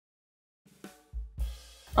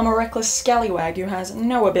I'm a reckless scallywag who has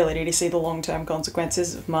no ability to see the long-term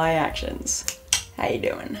consequences of my actions. How you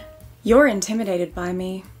doing? You're intimidated by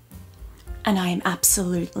me, and I am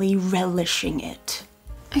absolutely relishing it.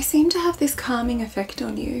 I seem to have this calming effect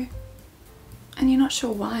on you, and you're not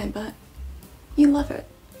sure why, but you love it.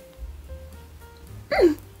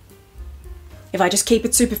 If I just keep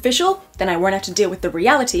it superficial, then I won't have to deal with the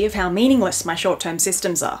reality of how meaningless my short-term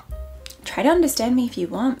systems are. Try to understand me if you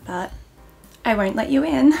want, but I won't let you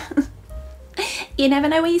in. You never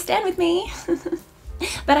know where you stand with me.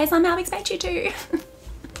 But I somehow expect you to.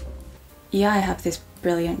 Yeah, I have this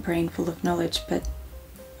brilliant brain full of knowledge, but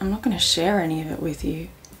I'm not going to share any of it with you.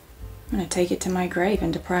 I'm going to take it to my grave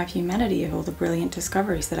and deprive humanity of all the brilliant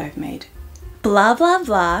discoveries that I've made. Blah blah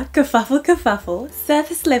blah, kerfuffle kerfuffle,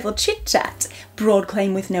 surface level chit chat, broad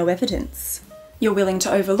claim with no evidence. You're willing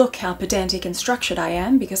to overlook how pedantic and structured I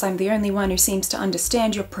am because I'm the only one who seems to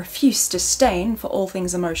understand your profuse disdain for all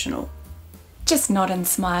things emotional. Just nod and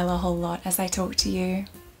smile a whole lot as I talk to you.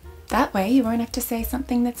 That way you won't have to say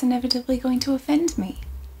something that's inevitably going to offend me.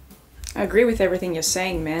 I agree with everything you're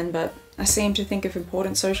saying, man, but I seem to think of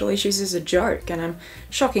important social issues as a joke, and I'm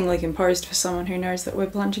shockingly composed for someone who knows that we're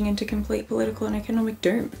plunging into complete political and economic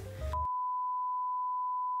doom.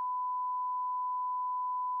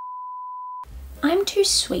 I'm too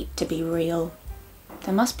sweet to be real.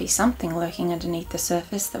 There must be something lurking underneath the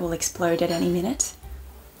surface that will explode at any minute.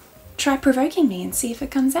 Try provoking me and see if it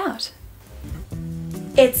comes out.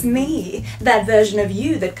 It's me, that version of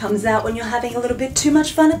you that comes out when you're having a little bit too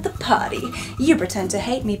much fun at the party. You pretend to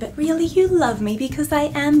hate me, but really you love me because I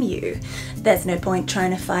am you. There's no point trying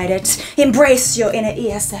to fight it. Embrace your inner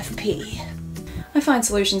ESFP. I find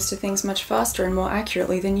solutions to things much faster and more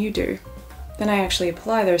accurately than you do. Then I actually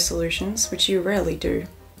apply those solutions, which you rarely do.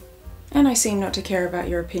 And I seem not to care about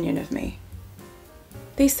your opinion of me.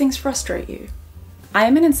 These things frustrate you. I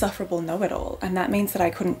am an insufferable know-it-all, and that means that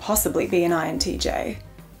I couldn't possibly be an INTJ.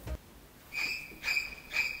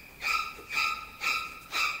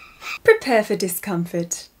 Prepare for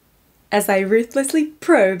discomfort as I ruthlessly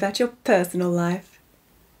probe at your personal life.